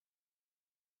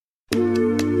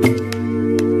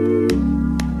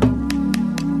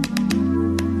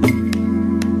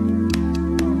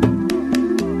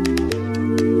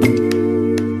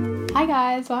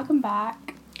welcome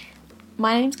back.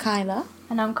 My name's Kyla.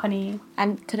 And I'm Connie.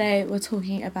 And today we're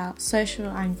talking about social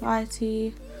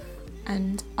anxiety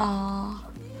and our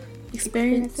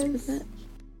experiences with it.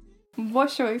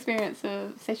 What's your experience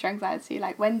of social anxiety?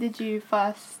 Like, when did you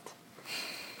first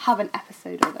have an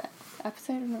episode of it?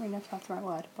 Episode? I don't really know if that's the right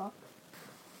word, but...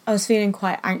 I was feeling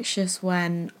quite anxious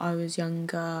when I was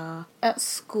younger. At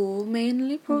school,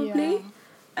 mainly, probably. Yeah.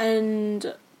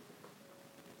 And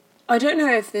I don't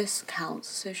know if this counts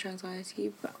as social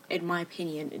anxiety, but in my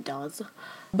opinion, it does.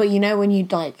 But you know when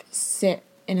you'd, like, sit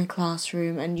in a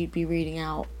classroom and you'd be reading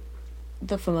out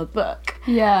from a book?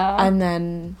 Yeah. And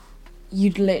then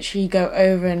you'd literally go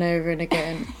over and over and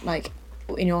again, like,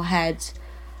 in your head,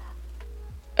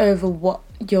 over what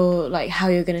you're, like, how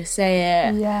you're going to say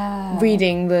it. Yeah.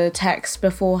 Reading the text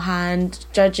beforehand,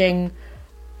 judging,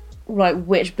 like,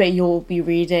 which bit you'll be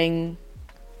reading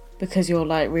because you're,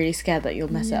 like, really scared that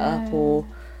you'll mess it up, or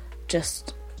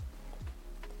just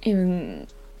even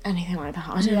anything like that.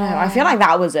 I don't know. I feel like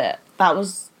that was it. That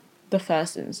was the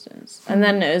first instance. And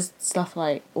then it was stuff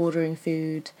like ordering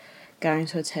food, going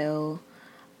to a till.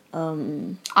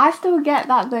 I still get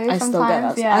that, though, sometimes. Still get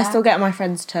that. Yeah. I still get my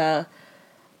friends to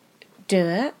do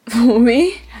it for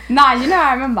me. Nah, you know,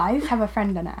 I remember I used to have a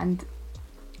friend in it, and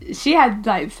she had,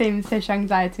 like, same social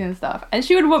anxiety and stuff, and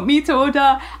she would want me to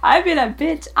order. I'd be like,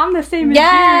 bitch, I'm the same as you.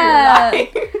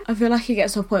 Like, I feel like it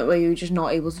gets to a point where you're just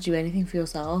not able to do anything for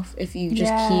yourself if you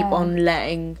just keep on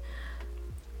letting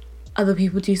other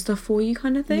people do stuff for you,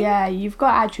 kind of thing. Yeah, you've got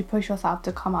to actually push yourself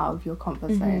to come out of your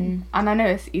comfort zone. And I know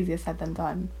it's easier said than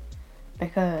done,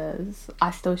 because I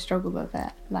still struggle with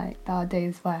it. Like, there are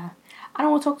days where I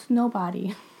don't want to talk to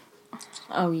nobody.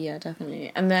 Oh yeah,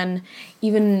 definitely. And then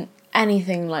even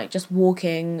anything like just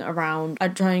walking around,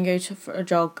 I'd try and go for a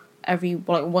jog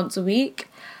once a week,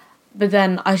 but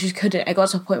then I just couldn't. It got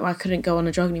to a point where I couldn't go on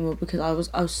a jog anymore because I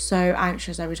was so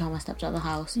anxious every time I stepped out of the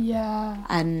house. Yeah.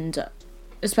 And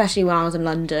especially when I was in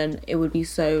London, it would be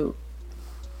there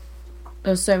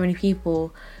was so many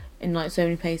people in, like, so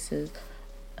many places,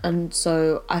 and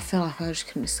so I feel like I just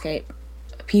couldn't escape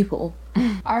people.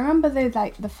 I remember those,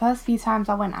 like, the first few times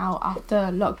I went out after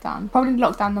lockdown, probably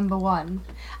lockdown number 1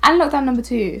 and lockdown number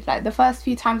 2, like, the first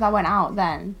few times I went out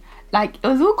then, like, it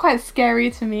was all quite scary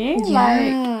to me.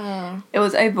 Like, it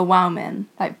was overwhelming,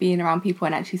 like, being around people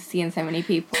and actually seeing so many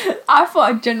people. I thought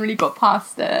I generally got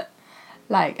past it,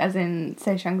 like, as in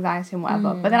social anxiety and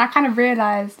whatever, but then I kind of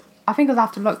realised, I think it was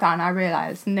after lockdown, I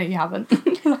realised, no, you haven't.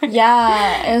 Like,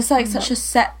 yeah, it was, like, such a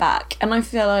setback, and I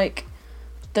feel like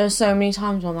there's so many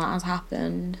times when that has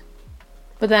happened,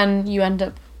 but then you end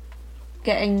up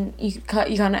you kind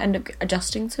of end up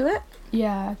adjusting to it.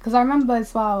 Yeah, because I remember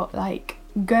as well, like,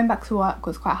 going back to work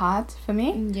was quite hard for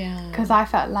me. Yeah. Because I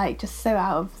felt like just so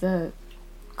out of the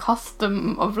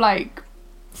custom of, like,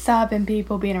 serving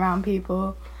people, being around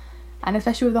people, and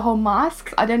especially with the whole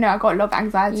masks. I don't know, I got a lot of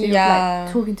anxiety of,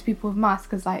 like, talking to people with masks,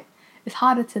 because, like, it's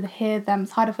harder to hear them,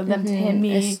 it's harder for them to hear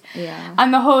me.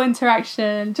 And the whole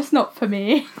interaction, just not for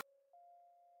me.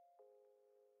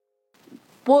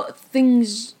 What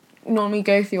things normally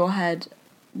go through your head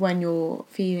when you're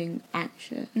feeling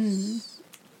anxious?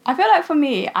 I feel like for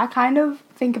me, I kind of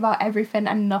think about everything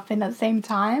and nothing at the same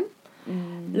time.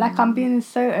 Like, I'm being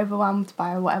so overwhelmed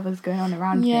by whatever's going on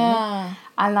around me. And,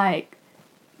 like,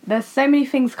 there's so many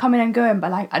things coming and going,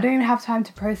 but, like, I don't even have time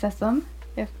to process them.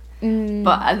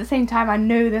 But at the same time, I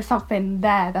know there's something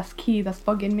there that's key, that's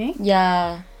bugging me.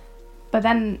 Yeah. But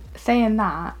then, saying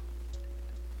that,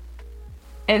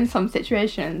 in some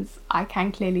situations, I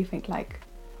can clearly think, like,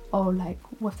 oh, like,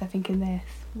 what if they're thinking this?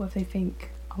 What if they think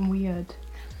I'm weird?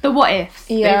 The what ifs,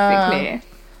 basically.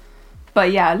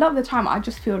 But yeah, a lot of the time, I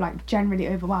just feel, like, generally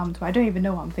overwhelmed, where I don't even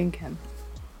know what I'm thinking.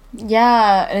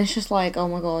 Yeah, and it's just like, oh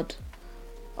my god.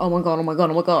 Oh my god, oh my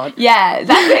god, oh my god. Yeah,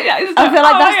 exactly. I feel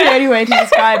like that's the only way to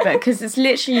describe it, because it's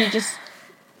literally just...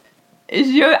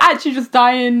 You're actually just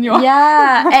dying.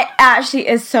 Yeah, it actually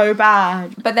is so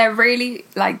bad. But they're really,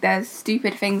 like, there's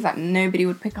stupid things that nobody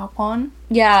would pick up on.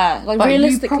 Yeah, like, but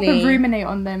realistically... you proper ruminate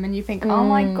on them and you think, oh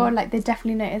my god, like, they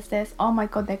definitely noticed this. Oh my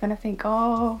god, they're going to think,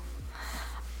 oh...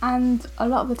 And a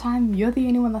lot of the time, you're the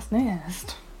only one that's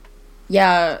noticed.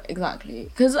 Yeah, exactly.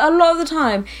 Because a lot of the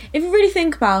time, if you really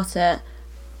think about it,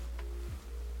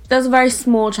 there's a very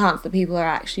small chance that people are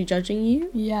actually judging you.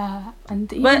 Yeah,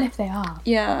 and even if they are,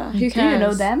 who cares? Do you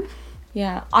know them?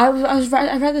 Yeah, I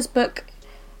read this book.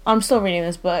 I'm still reading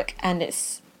this book, and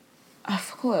I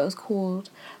forgot what it was called,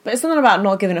 but it's something about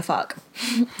not giving a fuck.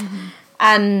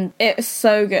 And it's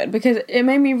so good because it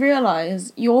made me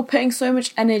realise you're putting so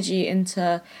much energy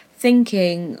into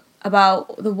thinking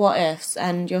about the what ifs,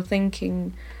 and you're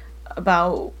thinking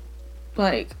about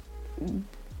like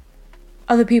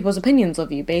other people's opinions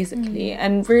of you, basically.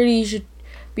 And really you should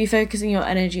be focusing your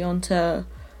energy onto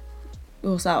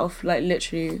yourself, like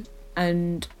literally,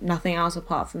 and nothing else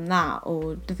apart from that,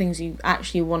 or the things you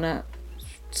actually want to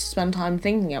spend time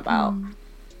thinking about.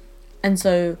 And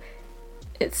so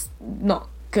it's not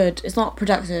good, it's not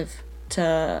productive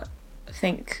to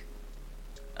think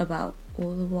about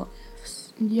all the what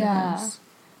ifs.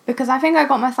 Because I think I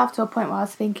got myself to a point where I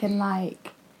was thinking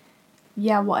like,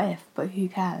 yeah, what if, but who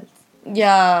cares?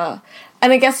 Yeah.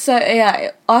 And I guess so,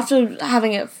 yeah, after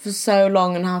having it for so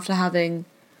long and after having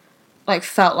like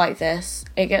felt like this,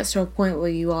 it gets to a point where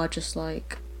you are just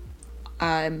like,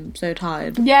 I'm so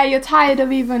tired. Yeah, you're tired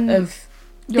of even of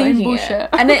your own bullshit.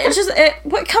 And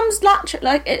it comes naturally,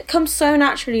 like it comes so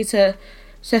naturally to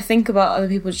think about other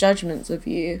people's judgments of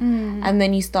you, and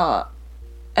then you start,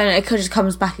 and it just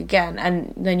comes back again,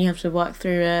 and then you have to work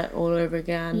through it all over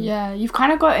again. Yeah, you've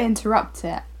kind of got to interrupt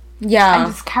it. Yeah.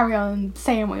 And just carry on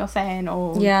saying what you're saying,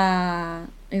 or... Yeah,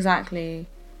 exactly.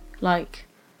 Like,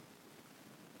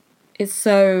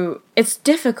 it's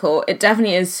difficult. It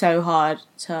definitely is so hard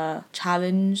to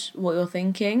challenge what you're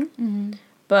thinking.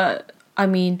 But, I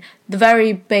mean, the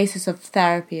very basis of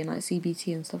therapy and, like,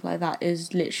 CBT and stuff like that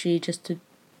is literally just to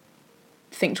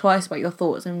think twice about your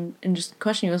thoughts and just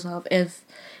question yourself is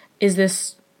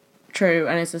this true,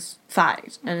 and is this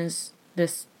fact, and is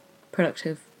this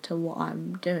productive to what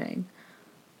I'm doing?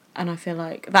 And I feel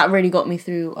like that really got me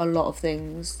through a lot of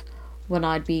things. When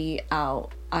I'd be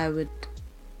out, I would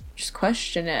just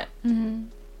question it.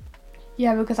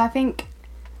 Yeah, because I think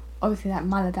obviously like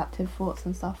maladaptive thoughts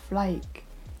and stuff, like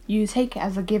you take it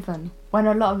as a given when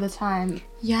a lot of the time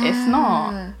it's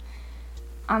not.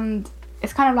 And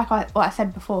it's kind of like what I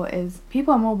said before, is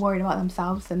people are more worried about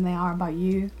themselves than they are about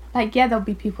you. Like, yeah, there'll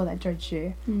be people that judge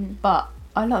you, but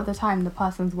a lot of the time the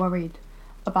person's worried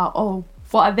about, oh,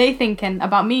 what are they thinking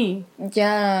about me?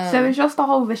 Yeah. So it's just a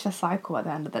whole vicious cycle at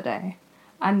the end of the day.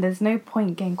 And there's no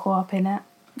point getting caught up in it.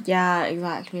 Yeah,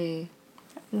 exactly.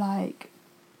 Like,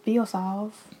 be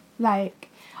yourself. Like,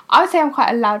 I would say I'm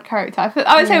quite a loud character.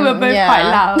 I would say we're both quite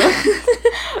loud.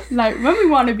 Like, when we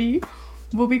want to be,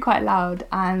 we'll be quite loud.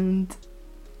 And,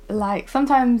 like,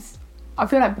 sometimes... I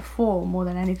feel like before, more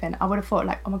than anything, I would have thought,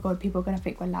 like, oh my god, people are going to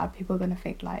think we're loud. People are going to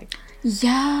think, like...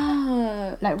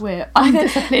 Yeah. Like, we're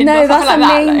undisciplined. No, that's like the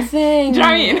that. main Like, thing. do you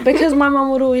know what I mean? Because my mum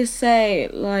would always say,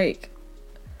 like,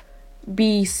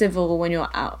 be civil when you're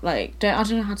out. Like, I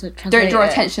don't know how to translate Don't draw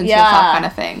it. attention to yourself, kind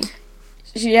of thing.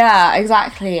 Yeah,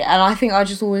 exactly. And I think I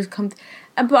just always come...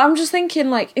 But I'm just thinking,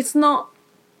 like, it's not...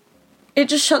 It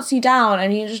just shuts you down,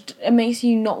 and it makes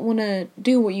you not want to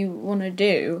do what you want to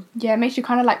do. Yeah, it makes you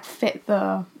kind of like fit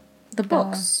the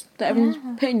box that everyone's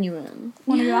putting you in.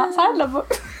 Want to go outside, love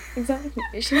it.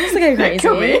 Exactly. She wants to go crazy.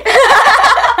 Kill me.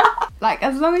 Like,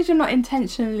 as long as you're not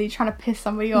intentionally trying to piss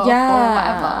somebody off or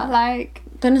whatever, like...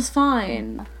 Then it's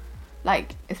fine.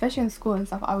 Like, especially in school and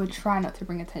stuff, I would try not to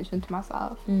bring attention to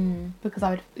myself. Because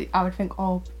I would think,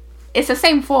 oh... It's the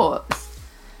same thoughts.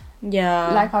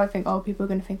 Yeah. Like, I would think, oh, people are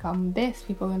going to think I'm this,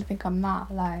 people are going to think I'm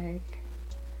that, like...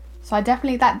 So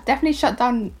that definitely shut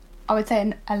down, I would say,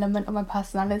 an element of my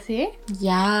personality.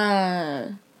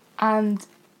 Yeah. And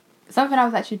something I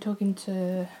was actually talking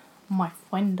to my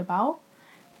friend about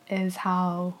is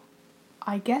how,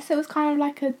 I guess it was kind of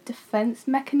like a defense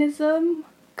mechanism.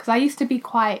 Because I used to be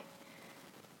quite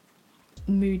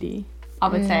moody, I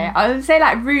would say. I would say,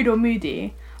 like, rude or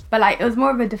moody. But, like, it was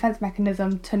more of a defense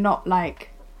mechanism to not, like...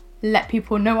 let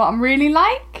people know what I'm really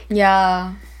like.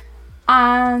 Yeah.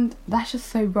 And that's just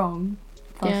so wrong,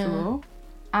 first of all.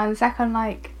 And second,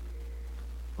 like,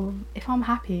 well, if I'm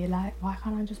happy, like, why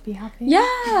can't I just be happy?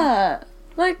 Yeah.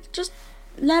 Like, just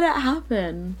let it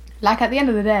happen. Like, at the end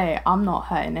of the day, I'm not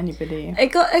hurting anybody.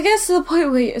 It gets to the point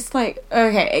where it's like,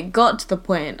 okay, it got to the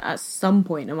point at some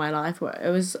point in my life where it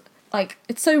was... Like,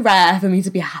 it's so rare for me to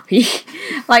be happy,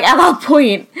 like, at that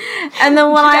point. And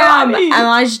then when I am, and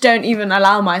I just don't even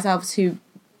allow myself to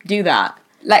do that.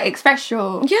 Like, expect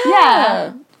your...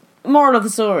 Yeah. Moral of the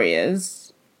story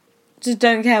is, just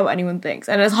don't care what anyone thinks.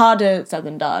 And it's harder said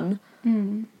than done.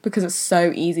 Because it's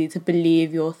so easy to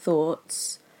believe your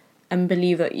thoughts and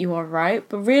believe that you are right.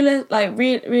 But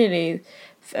really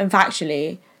and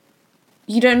factually,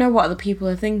 you don't know what other people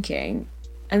are thinking.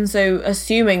 And so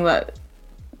assuming that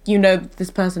you know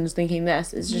this person is thinking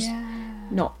this is just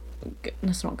not good.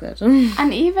 That's not good.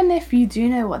 And even if you do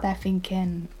know what they're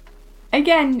thinking,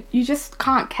 again, you just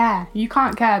can't care. You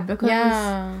can't care because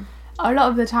a lot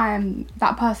of the time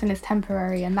that person is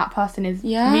temporary and that person is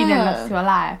meaningless to your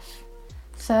life.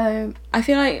 So I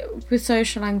feel like with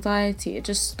social anxiety, it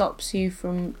just stops you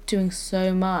from doing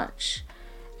so much.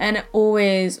 And it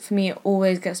always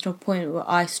gets to a point where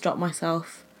I stop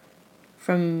myself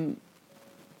from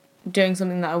doing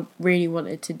something that I really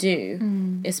wanted to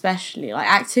do, especially like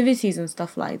activities and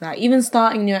stuff like that. Even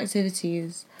starting new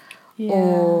activities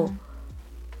or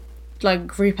like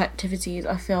group activities,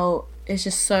 I feel it's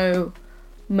just so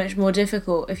much more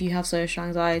difficult if you have social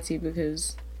anxiety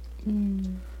because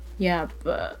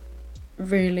but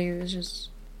really it's just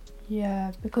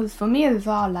because for me as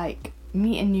well, like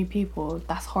meeting new people,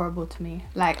 that's horrible to me.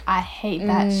 Like I hate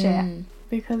that shit.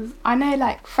 Because I know,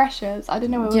 like, freshers, I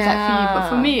don't know what it was like for you, but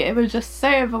for me, it was just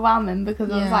so overwhelming because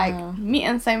it was, like,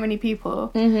 meeting so many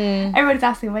people. Everybody's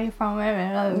asking where you're from,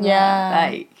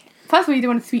 like, first of all, you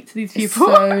don't want to speak to these people.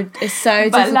 It's so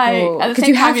but, difficult. like, at the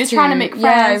same time, you're trying to make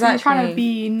friends, exactly. and you're trying to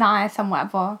be nice and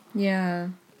whatever. Yeah.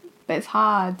 But it's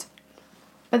hard.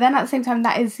 But then at the same time,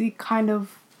 that is the kind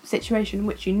of situation in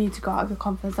which you need to go out of your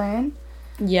comfort zone.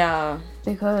 Yeah.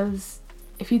 Because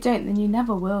if you don't, then you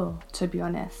never will, to be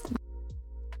honest.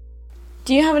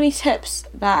 Do you have any tips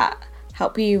that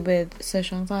help you with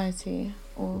social anxiety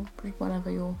or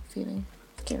whenever you're feeling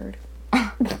scared?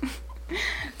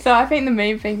 So I think the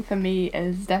main thing for me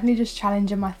is definitely just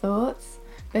challenging my thoughts,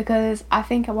 because I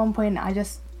think at one point I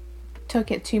just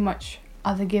took it too much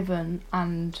as a given,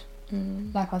 and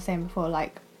like I was saying before,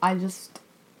 like I just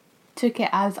took it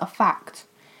as a fact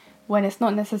when it's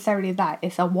not necessarily that.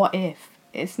 It's a what if.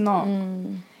 It's not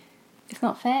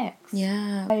facts.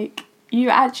 Yeah. Like, you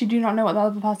actually do not know what the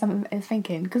other person is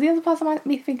thinking, because the other person might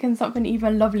be thinking something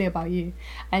even lovely about you,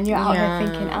 and you're out there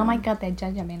thinking, oh my god, they're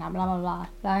judging me, like blah blah blah.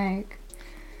 Like,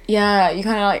 yeah, you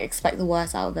kind of like expect the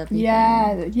worst out of everything.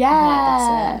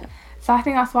 Yeah. So I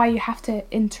think that's why you have to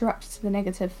interrupt the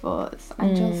negative thoughts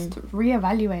and just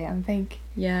reevaluate and think,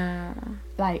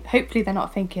 like, hopefully they're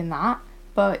not thinking that.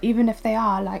 But even if they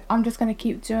are, like, I'm just going to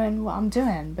keep doing what I'm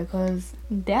doing because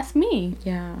that's me.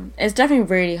 Yeah. It's definitely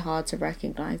really hard to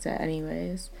recognise it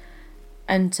anyways.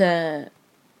 And to,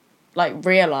 like,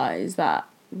 realise that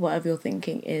whatever you're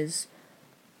thinking is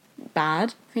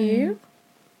bad for you.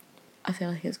 I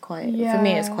feel like it's quite... For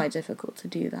me, it's quite difficult to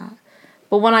do that.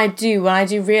 But when I do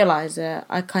realise it,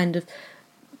 I kind of,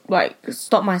 like,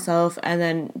 stop myself and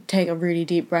then take a really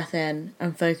deep breath in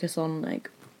and focus on,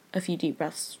 like, a few deep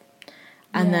breaths.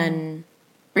 And then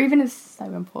breathing is so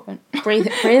important.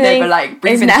 Breathing breathing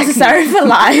is necessary for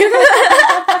life.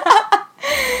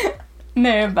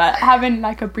 No, but having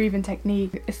like a breathing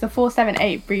technique, it's the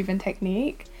 4-7-8 breathing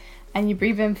technique, and you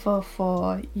breathe in for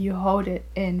 4, you hold it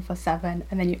in for 7,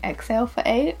 and then you exhale for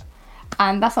 8.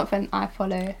 And that's something I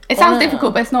follow. It sounds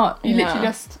difficult, but it's not. You literally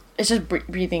just... It's just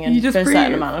breathing in for a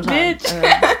certain amount of time.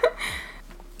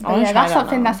 That's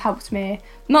something that's helped me.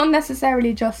 Not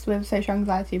necessarily just with social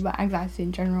anxiety, but anxiety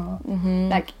in general.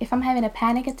 Like, if I'm having a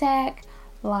panic attack,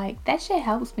 like, that shit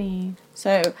helps me.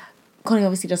 So, Connie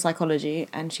obviously does psychology,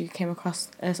 and she came across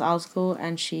this article,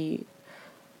 and she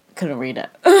couldn't read it.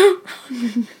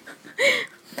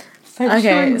 Social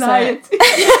anxiety.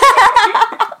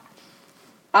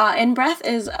 Our in-breath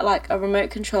is like a remote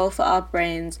control for our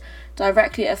brains,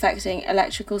 directly affecting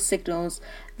electrical signals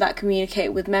that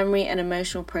communicate with memory and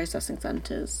emotional processing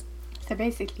centres. So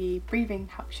basically, breathing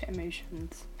helps your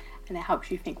emotions, and it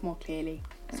helps you think more clearly.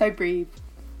 So breathe.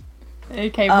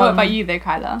 Okay, what about you though,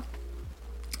 Kyla?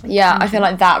 Yeah, I feel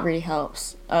like that really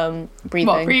helps. Breathing.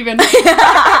 What, breathing?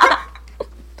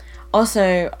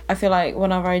 Also, I feel like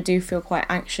whenever I do feel quite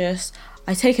anxious,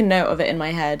 I take a note of it in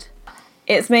my head.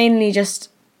 It's mainly just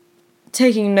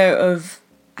taking note of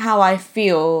how I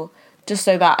feel, just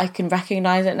so that I can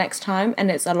recognise it next time,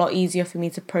 and it's a lot easier for me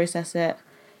to process it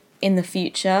in the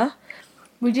future.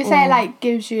 Would you say it like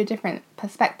gives you a different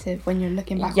perspective when you're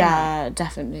looking back on it? Yeah,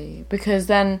 definitely. Because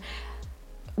then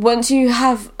once you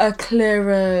have a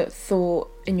clearer thought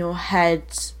in your head,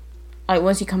 like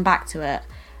once you come back to it,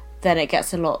 then it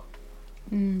gets a lot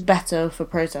better for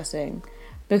processing.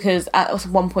 Because at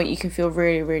one point you can feel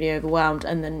really, really overwhelmed,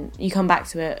 and then you come back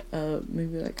to it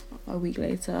maybe like a week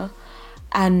later,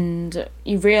 and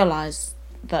you realise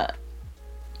that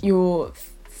your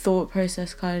thought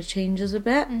process kind of changes a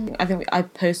bit. I think I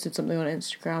posted something on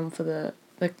Instagram for the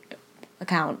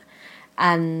account,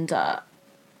 and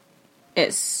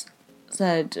it's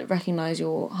said recognise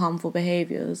your harmful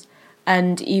behaviours,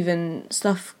 and even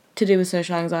stuff to do with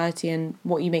social anxiety and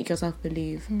what you make yourself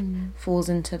believe falls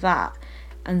into that.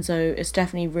 And so it's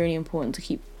definitely really important to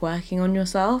keep working on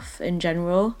yourself in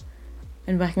general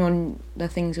and working on the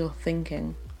things you're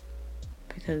thinking,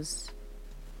 because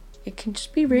it can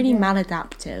just be really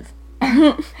maladaptive.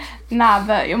 Nah,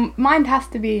 but your mind has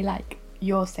to be like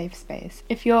your safe space.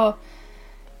 If you're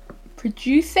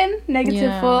producing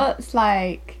negative thoughts,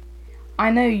 like, I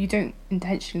know you don't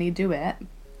intentionally do it,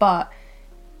 but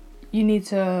you need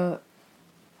to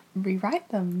rewrite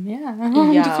them. Yeah.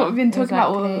 Just what we've been talking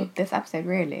about all this episode,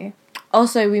 really.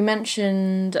 Also, we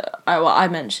mentioned, I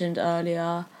mentioned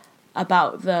earlier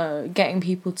about the getting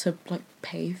people to like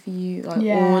pay for you, like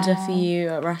order for you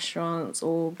at restaurants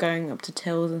or going up to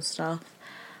tills and stuff.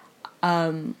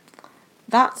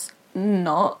 That's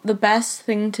not the best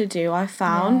thing to do, I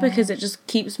found, because it just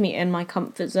keeps me in my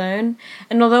comfort zone.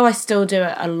 And although I still do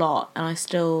it a lot and I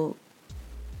still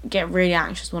get really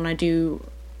anxious when I do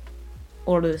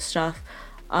all of this stuff,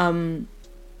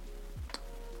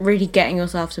 really getting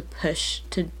yourself to push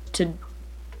to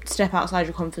step outside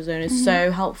your comfort zone is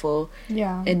so helpful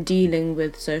in dealing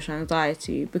with social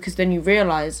anxiety, because then you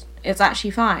realise it's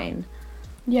actually fine.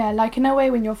 Yeah, like in a way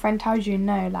when your friend tells you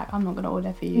no, like, I'm not going to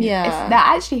order for you. Yeah. They're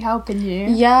actually helping you.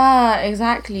 Yeah,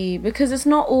 exactly. Because it's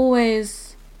not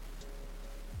always...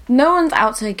 No one's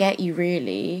out to get you,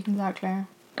 really. Exactly.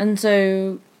 And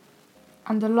so...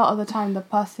 And a lot of the time, the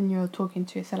person you're talking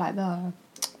to, so like the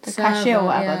cashier or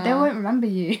whatever, they won't remember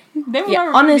you. They won't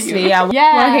remember honestly, you.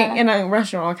 Working in a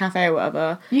restaurant or a cafe or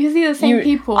whatever. You can see the same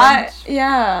people.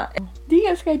 Do you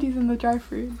get scared using the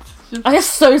drive-throughs? I get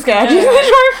so scared using the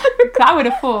drive-through. I would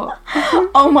have thought.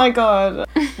 Oh my god.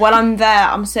 When I'm there,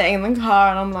 I'm sitting in the car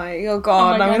and I'm like, oh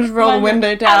god, I'm going to roll the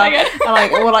window down. And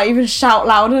like, will I even shout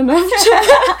loud enough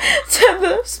to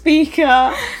the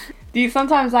speaker? Do you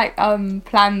sometimes like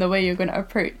plan the way you're going to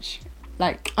approach?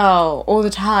 Like, all the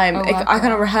time. I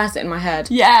kind of rehearse it in my head.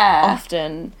 Yeah.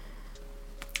 Often.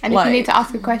 And if you need to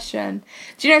ask a question.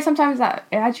 Do you know, sometimes that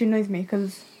it actually annoys me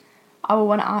because I will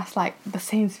want to ask like the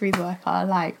Sainsbury's worker,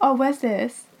 like, oh, where's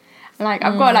this? And like,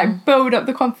 I've got to like build up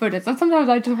the confidence. And sometimes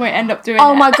I just won't end up doing it.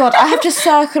 Oh my god, I have to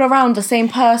circle around the same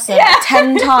person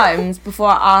 10 times before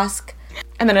I ask.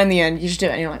 And then in the end, you just do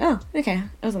it and you're like, oh, okay,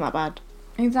 it wasn't that bad.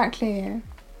 Exactly.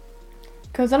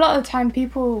 Because a lot of the time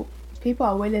people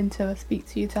are willing to speak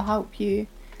to you to help you,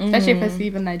 especially if it's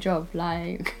even their job.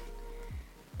 Like,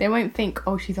 they won't think,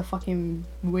 oh, she's a fucking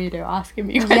weirdo asking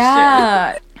me questions.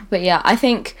 Yeah. But yeah, I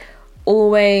think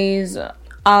always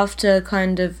after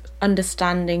kind of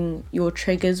understanding your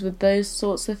triggers with those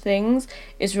sorts of things,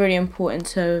 it's really important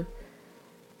to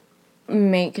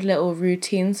make little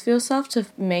routines for yourself to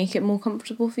make it more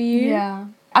comfortable for you. Yeah.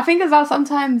 I think as well,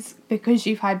 sometimes because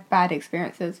you've had bad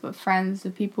experiences with friends,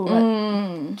 with people,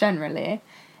 generally,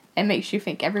 it makes you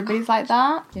think everybody's like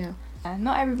that. Yeah.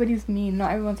 Not everybody's mean.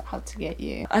 Not everyone's out to get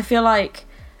you. I feel like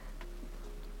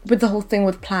with the whole thing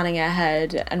with planning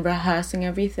ahead and rehearsing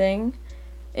everything,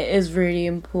 it is really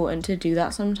important to do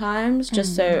that sometimes,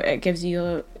 just so it gives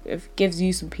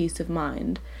you some peace of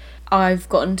mind. I've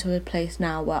gotten to a place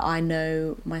now where I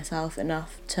know myself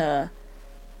enough to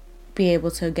be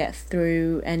able to get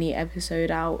through any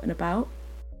episode out and about.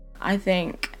 I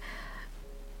think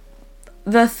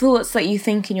the thoughts that you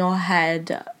think in your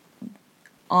head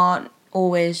aren't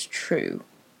always true,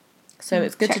 so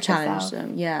it's good to challenge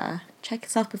them. Yeah, check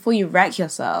yourself before you wreck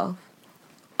yourself.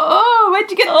 Oh, where'd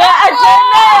you get that?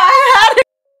 I don't know.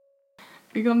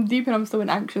 Because I'm deep and I'm still an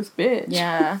anxious bitch.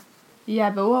 Yeah.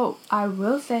 Yeah, but what I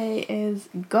will say is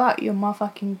go out your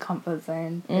motherfucking comfort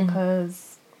zone,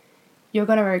 because you're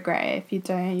going to regret it if you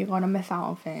don't. You're going to miss out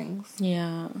on things.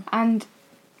 Yeah. And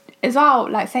as well,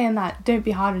 like, saying that, don't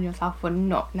be hard on yourself for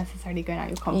not necessarily going out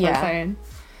your comfort zone.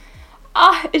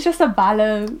 It's just a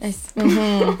balance.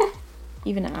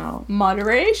 Even it out.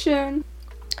 Moderation.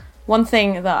 One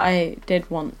thing that I did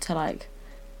want to, like,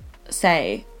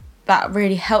 say that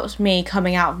really helped me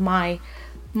coming out of my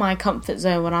comfort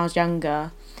zone when I was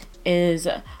younger is,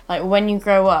 like, when you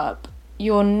grow up,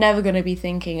 you're never going to be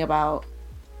thinking about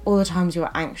all the times you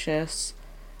were anxious.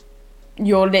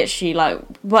 You're literally like,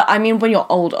 but I mean, when you're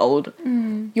old,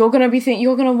 you're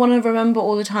gonna want to remember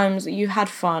all the times that you had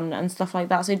fun and stuff like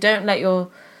that. So don't let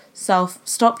yourself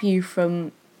stop you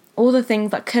from all the things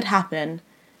that could happen.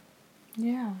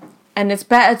 Yeah. And it's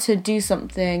better to do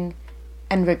something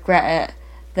and regret it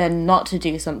than not to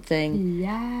do something.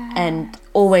 Yeah. And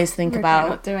always think about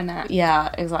not doing it.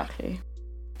 Yeah, exactly.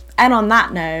 And on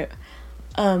that note,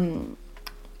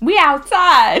 we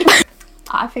outside.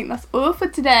 I think that's all for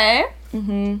today.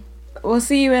 We'll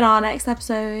see you in our next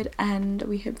episode, and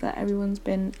we hope that everyone's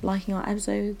been liking our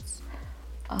episodes.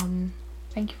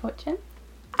 Thank you for watching,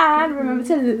 and remember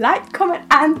to like, comment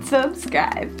and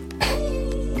subscribe.